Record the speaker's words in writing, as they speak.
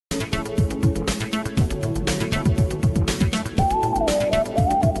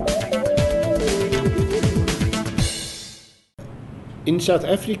In South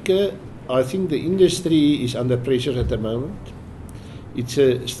Africa, I think the industry is under pressure at the moment. It's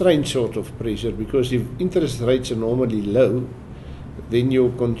a strange sort of pressure because if interest rates are normally low, then your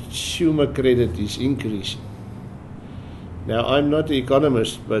consumer credit is increasing. Now, I'm not an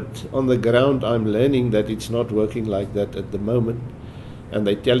economist, but on the ground I'm learning that it's not working like that at the moment. And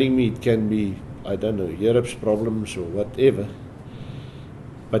they're telling me it can be, I don't know, Europe's problems or whatever.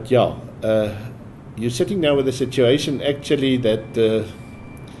 But yeah, you're sitting now with a situation actually that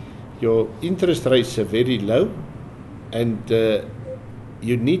your interest rates are very low, and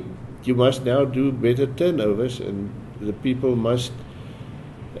you must now do better turnovers, and the people must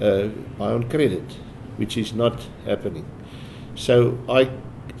buy on credit, which is not happening. So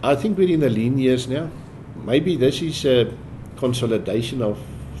I think we're in the lean years now. Maybe this is a consolidation of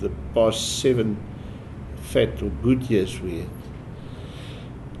the past 7 fat or good years we had.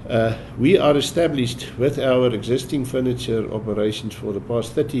 We are established with our existing furniture operations for the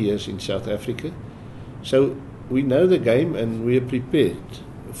past 30 years in South Africa. So we know the game and we are prepared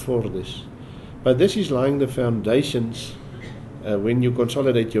for this. But this is laying the foundations when you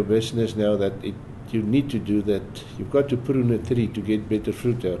consolidate your business now that you need to do that. You've got to prune a tree to get better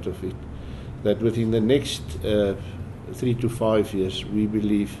fruit out of it. That within the next 3 to 5 years, we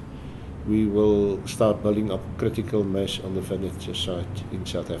believe we will start building up critical mass on the furniture side in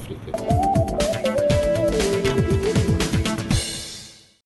South Africa.